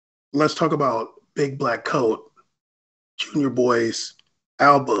let's talk about Big Black Coat, Junior Boy's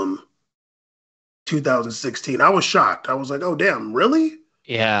album, 2016. I was shocked. I was like, oh damn, really?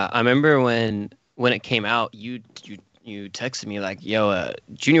 Yeah, I remember when it came out, you texted me like, "Yo,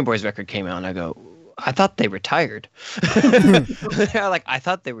 Junior Boy's record came out," and I go, "I thought they retired." Like I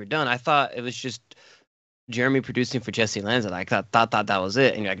thought they were done. I thought it was just Jeremy producing for Jesse Lanza. Like thought that was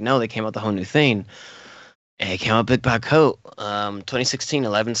it, and you're like, no, they came out with a whole new thing. And it came out Big Black Coat, 2016,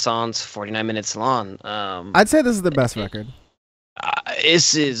 11 songs, 49 minutes long. I'd say this is the best record.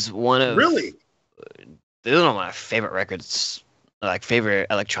 This is one of Really? This is one of my favorite records, like favorite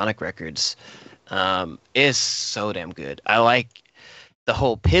electronic records. It's so damn good. I like the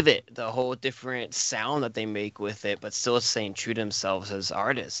whole pivot, the whole different sound that they make with it, but still staying true to themselves as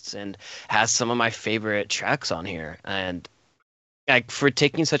artists, and has some of my favorite tracks on here. And like for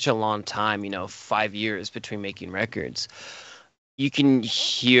taking such a long time, 5 years between making records, you can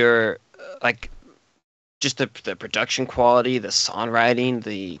hear like just the production quality, the songwriting,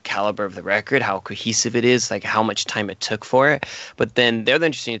 the caliber of the record, how cohesive it is, like how much time it took for it. But then the other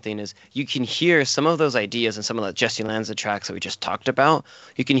interesting thing is you can hear some of those ideas and some of the Jesse Lanza tracks that we just talked about.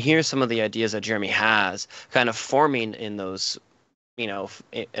 You can hear some of the ideas that Jeremy has kind of forming in those,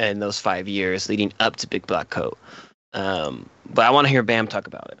 in those 5 years leading up to Big Black Coat. But I want to hear Bam talk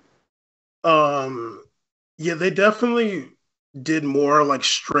about it. Yeah, they definitely did more like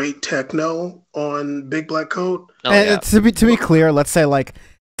straight techno on Big Black Coat. Oh, And yeah. to be clear, let's say like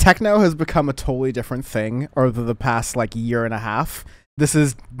techno has become a totally different thing over the past like year and a half. This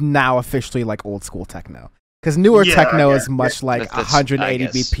is now officially like old school techno. Because newer Yeah, techno yeah, is much like That's- 180 I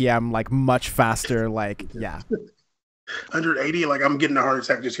guess. BPM, like much faster, like yeah. 180, like I'm getting a heart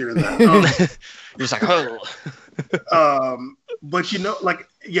attack just hearing that. You're just like, oh. But like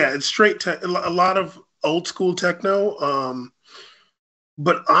yeah, it's straight a lot of old school techno.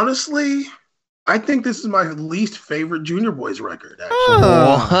 But honestly, I think this is my least favorite Junior Boys record. Actually,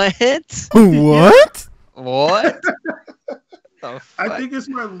 Ah. What? What? What? The I fuck? think it's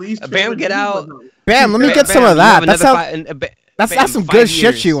my least. Bam, favorite get Junior out. Boys record. Bam, let me Bam, get some Bam, of you have that. That's another how. That's Bam, some 5 good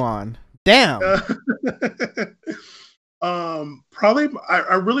shit you years. on. Damn. Probably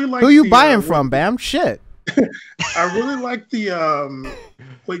I really like Who you the, buying from, Bam? Shit. I really like the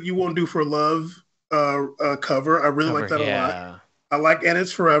 "What You Won't Do for Love" cover. I really like that a lot. Yeah. I like "And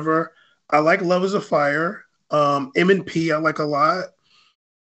It's Forever." I like "Love Is a Fire." M&P I like a lot.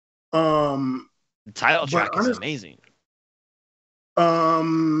 The title But track is honest- amazing.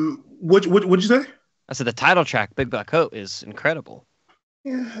 what'd you say? I said the title track, Big Black Coat, is incredible.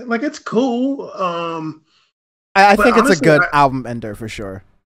 Yeah, like it's cool. I But think it's a honestly, good album ender for sure.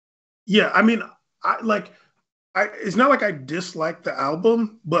 Yeah, I mean, it's not like I dislike the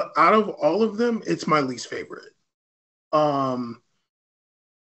album, but out of all of them, it's my least favorite. Um,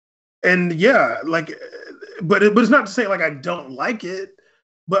 and yeah, like, but it's not to say like I don't like it,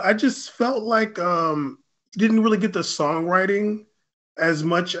 but I just felt like you didn't really get the songwriting as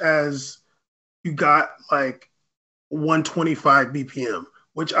much as you got like 125 BPM,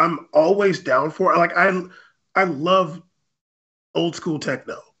 which I'm always down for. Like I love old school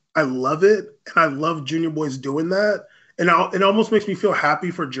techno. I love it, and I love Junior Boys doing that. And it almost makes me feel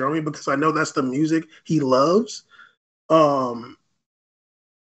happy for Jeremy because I know that's the music he loves. Um,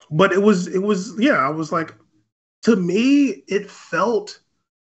 but it was yeah. I was like, to me, it felt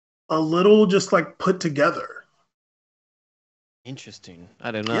a little just like put together. Interesting.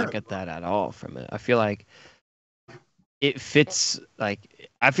 I did not Yeah. get that at all from it. I feel like it fits. Like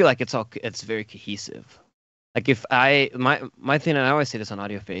I feel like it's very cohesive. Like if my thing, and I always say this on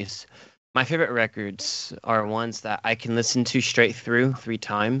Audioface, my favorite records are ones that I can listen to straight through 3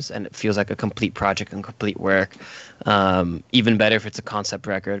 times, and it feels like a complete project and complete work. Even better if it's a concept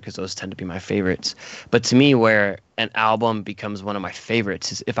record, because those tend to be my favorites. But to me, where an album becomes one of my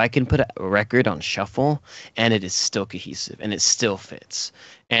favorites is if I can put a record on shuffle and it is still cohesive and it still fits.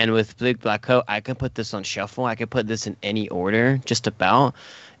 And with Big Black Coat, I can put this on shuffle. I can put this in any order, just about,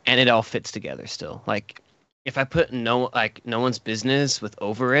 and it all fits together still. Like if I put no one's business with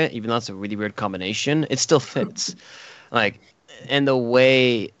over it, even though it's a really weird combination, it still fits. Like, and the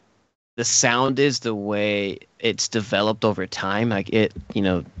way the sound is, the way it's developed over time, like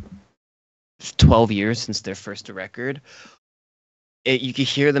 12 years since their first record. You could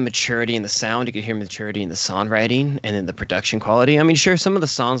hear the maturity in the sound, you could hear maturity in the songwriting, and then the production quality. I mean, sure, some of the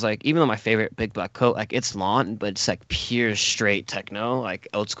songs, like even though my favorite Big Black Coat, like it's long, but it's like pure straight techno, like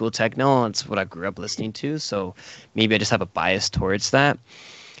old school techno. It's what I grew up listening to, so maybe I just have a bias towards that.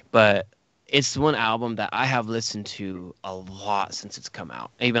 But it's one album that I have listened to a lot since it's come out.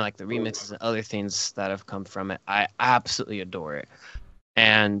 Even like the remixes and other things that have come from it, I absolutely adore it.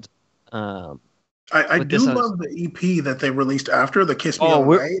 And I with do this, love the EP that they released after the Kiss Me oh,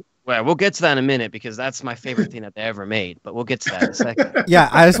 All Night. well, we'll get to that in a minute because that's my favorite thing that they ever made. But we'll get to that in a second. Yeah,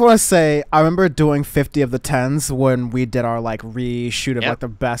 I just want to say I remember doing 50 of the 10s when we did our like reshoot of like the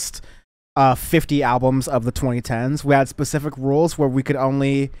best 50 albums of the 2010s. We had specific rules where we could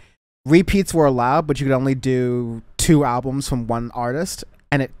only repeats were allowed, but you could only do 2 albums from one artist,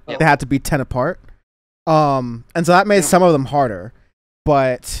 and they had to be 10 apart. And so that made some of them harder,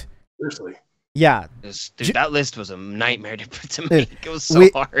 but seriously. Yeah, dude, that list was a nightmare to make. It was so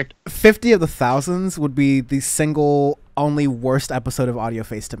hard. 50 of the thousands would be the single only worst episode of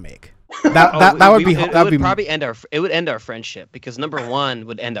Audioface to make. That would probably end our friendship because number 1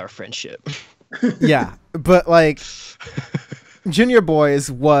 would end our friendship. Yeah, but like Junior Boys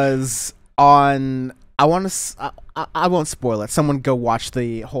was on. I won't spoil it. Someone go watch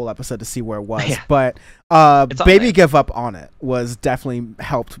the whole episode to see where it was. Yeah. But Baby Give Up on it was definitely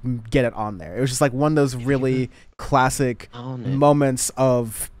helped get it on there. It was just like one of those really classic moments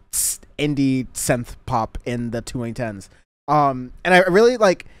of indie synth pop in the 2010s. And I really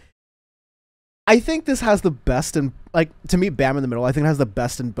like. I think this has the best and like to me, Bam in the Middle. I think it has the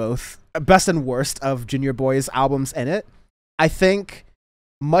best and worst of Junior Boys albums in it. I think.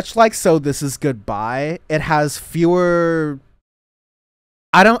 Much like So This Is Goodbye, it has fewer.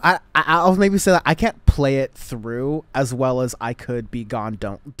 I'll maybe say that I can't play it through as well as I could Be Gone,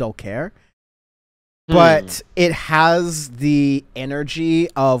 Don't Care. But it has the energy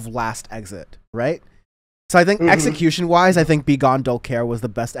of Last Exit, right? So I think execution-wise, I think Be Gone, Don't Care was the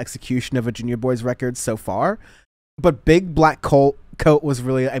best execution of a Junior Boys record so far. But Big Black Coat was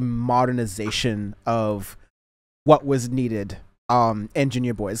really a modernization of what was needed. And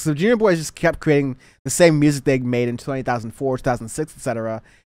Junior Boys. So Junior Boys just kept creating the same music they made in 2004, 2006, etc.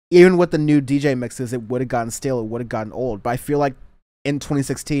 Even with the new DJ mixes, it would have gotten stale, it would have gotten old. But I feel like in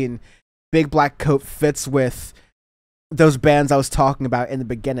 2016, Big Black Coat fits with those bands I was talking about in the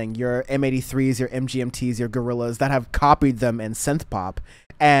beginning. Your M83s, your MGMTs, your Gorillas that have copied them in synth pop.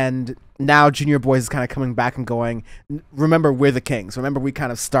 And now Junior Boys is kind of coming back and going, remember, we're the kings. Remember, we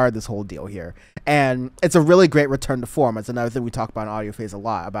kind of started this whole deal here. And it's a really great return to form. It's another thing we talk about in Audioface a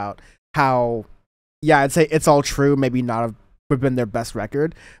lot, about how, yeah, I'd say It's All True, maybe not have been their best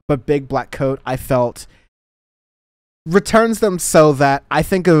record, but Big Black Coat, I felt, returns them so that I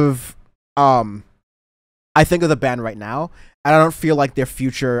think of the band right now, and I don't feel like their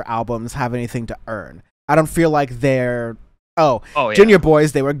future albums have anything to earn. I don't feel like they're Junior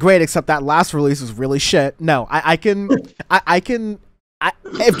Boys, they were great, except that last release was really shit. No, if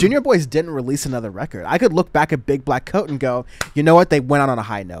Junior Boys didn't release another record, I could look back at Big Black Coat and go, you know what, they went on a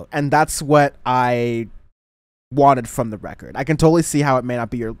high note. And that's what I wanted from the record. I can totally see how it may not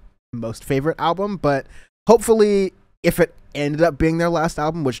be your most favorite album, but hopefully if it ended up being their last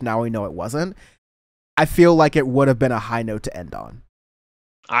album, which now we know it wasn't, I feel like it would have been a high note to end on.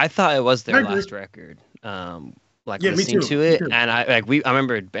 I thought it was their last record. Listening to it, and I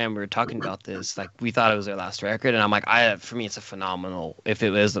remember we were talking about this. Like, we thought it was their last record, and I'm like, for me, it's a phenomenal. If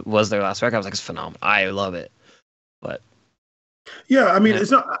it was their last record, I was like, it's phenomenal. I love it. But yeah, I mean,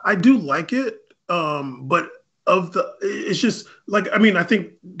 it's not. I do like it, but it's just like, I mean, I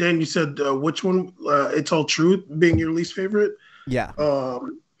think Dan, you said which one? It's All True being your least favorite. Yeah.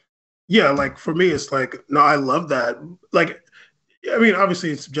 Yeah, like for me, it's like, no, I love that. Like, I mean,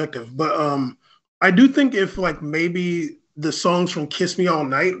 obviously it's subjective, but I do think if like maybe the songs from Kiss Me All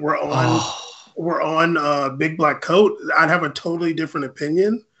Night were on Big Black Coat, I'd have a totally different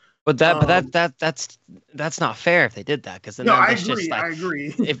opinion. But that's not fair if they did that, because then I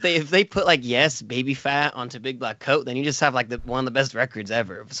agree. If they put like Yes, Baby Fat onto Big Black Coat, then you just have like one of the best records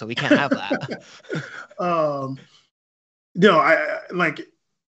ever. So we can't have that. No, I like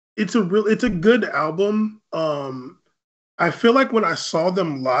it's a good album. I feel like when I saw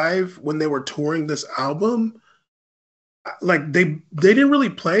them live when they were touring this album, like they didn't really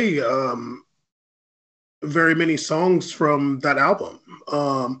play very many songs from that album.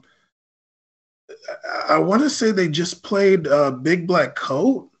 I want to say they just played Big Black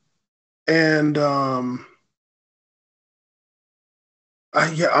Coat, and honestly,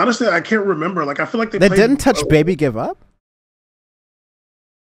 I can't remember. Like, I feel like they didn't touch Baby Give Up.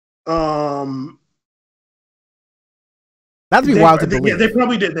 That'd be wild to believe. Yeah, they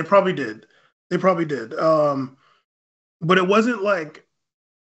probably did. But it wasn't like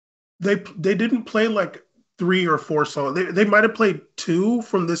they didn't play like 3 or 4 songs. They might have played 2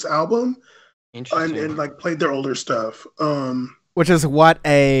 from this album, and like played their older stuff. Which is what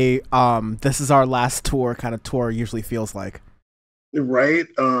a this is our last tour kind of tour usually feels like. Right.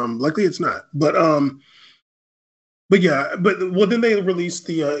 Luckily it's not. But But yeah, well, then they released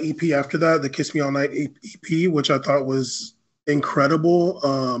the EP after that, the "Kiss Me All Night" EP, which I thought was incredible.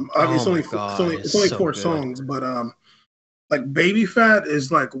 Oh my It's god, only it's it's only so 4 songs, but like "Baby Fat"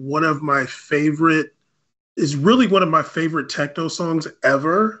 is like one of my favorite. Is really one of my favorite techno songs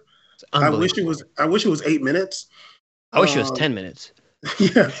ever. it's unbelievable. I wish it was 8 minutes. I wish it was Um, 10 minutes.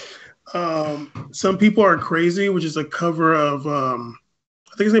 yeah. Some People Are Crazy, which is a cover of I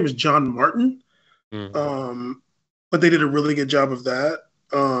think his name is John Martin. Mm. Um, but they did a really good job of that.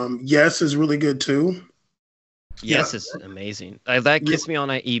 Yes is really good too. Yes, Yeah. it's amazing. That Yeah. Kiss Me All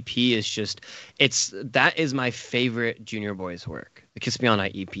Night EP is just that is my favorite Junior Boys work. The Kiss Me All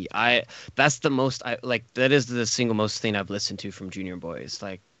Night EP. That's the most I like that is the single most thing I've listened to from Junior Boys.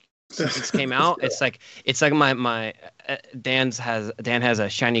 Like since it came out, it's like my Dan has a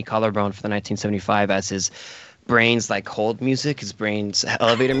shiny collarbone for the 1975 as his brain's like hold music, his brain's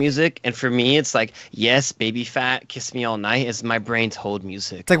elevator music, and for me it's like yes, Baby Fat, Kiss Me All Night is my brain's hold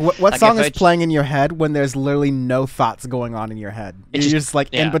music. It's like what Like song if is playing in your head when there's literally no thoughts going on in your head? You're just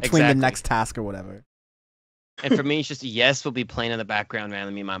like in between the next task or whatever. And for me, it's just yes will be playing in the background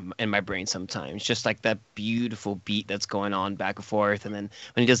randomly in my brain sometimes. Just like that beautiful beat that's going on back and forth, and then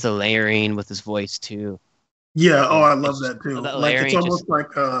when he does the layering with his voice too. Yeah. Oh, I love It's that too. that Like layering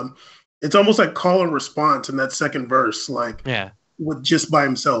it's almost like call and response in that second verse, like yeah. with just by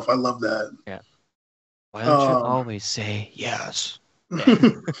himself. I love that. Yeah. Why don't you Um, always say yes?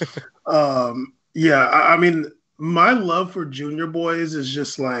 Yeah. yeah. I mean, my love for Junior Boys is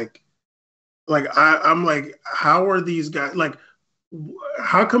just I'm like, how are these guys like?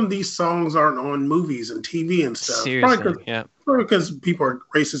 How come these songs aren't on movies and TV and stuff? Seriously, yeah. Probably because people are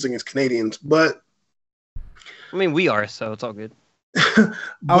racist against Canadians, but I mean, we are, so it's all good. I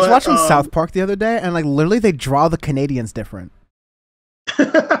was watching South Park the other day, and like literally they draw the Canadians different.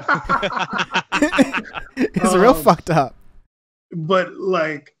 It's real fucked up. But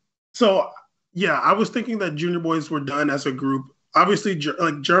like, so yeah, I was thinking that Junior Boys were done as a group. Obviously,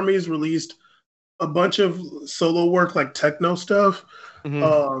 like Jeremy's released a bunch of solo work, like techno stuff.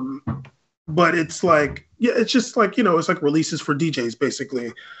 Mm-hmm. But it's like, yeah, it's just like, it's like releases for DJs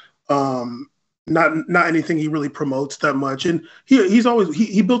basically. Not anything he really promotes that much. And he's always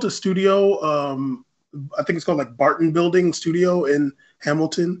he built a studio. I think it's called like Barton Building Studio in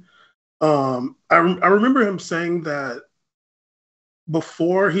Hamilton. I remember him saying that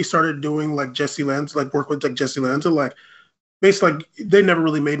before he started doing like Jesse Lanza, like work with like Jesse Lanza, like basically like they never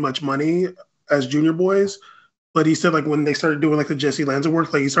really made much money as Junior Boys. But he said like when they started doing like the Jesse Lanza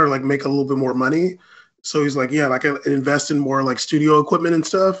work, like he started like making a little bit more money. So he's like, yeah, like I invest in more like studio equipment and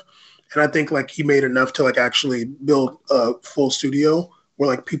stuff. And I think like he made enough to like actually build a full studio where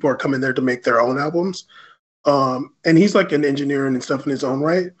like people are coming there to make their own albums. And he's like an engineer and stuff in his own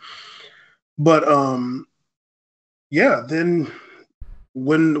right. But yeah, then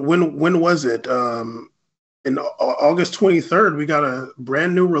when was it? In August 23rd, we got a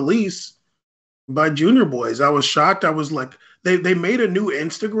brand new release by Junior Boys. I was shocked. I was like, they made a new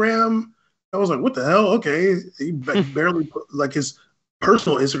Instagram. I was like, what the hell? Okay, he barely put, like his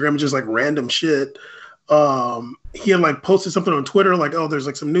personal Instagram is just like random shit. He had like posted something on Twitter like, oh, there's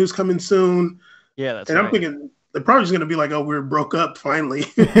like some news coming soon. Yeah, that's and right. I'm thinking they're probably just gonna be like, oh, we're broke up finally.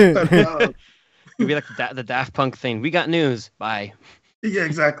 But, it'd be like the Daft Punk thing. We got news. Bye. Yeah,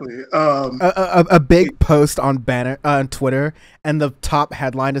 exactly. A big post on banner on Twitter, and the top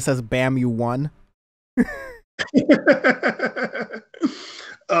headline it says "Bam, you won."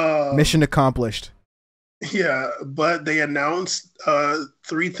 Mission accomplished. Yeah, but they announced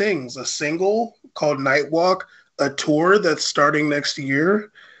 3 things: a single called Nightwalk, a tour that's starting next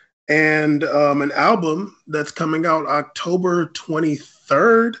year, and an album that's coming out October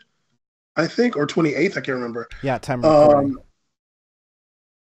 23rd, I think, or 28th. I can't remember. Yeah, time recording.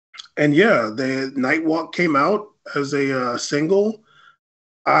 And yeah, the Nightwalk came out as a single.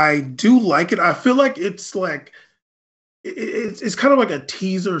 I do like it. I feel like it's like it's kind of like a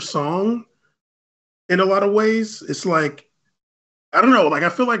teaser song in a lot of ways. It's like, I don't know, like I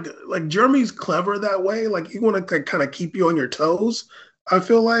feel like Jeremy's clever that way. Like he want to kind of keep you on your toes, I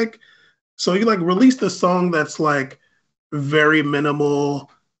feel like. So you like released a song that's like very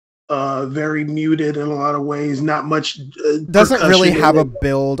minimal, very muted in a lot of ways, not much doesn't really have a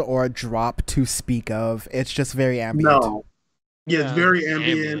build or a drop to speak of. It's just very ambient. No. Yeah, it's very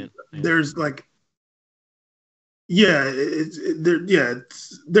ambient. There's like, yeah,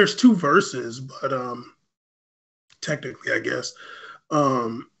 there's 2 verses, but technically, I guess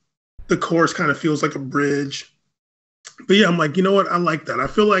the chorus kind of feels like a bridge. But yeah, I'm like, you know what? I like that. I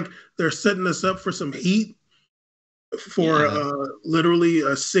feel like they're setting us up for some heat for literally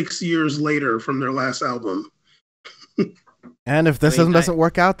 6 years later from their last album. And if this I mean, doesn't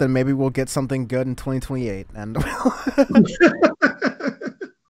work out, then maybe we'll get something good in 2028. And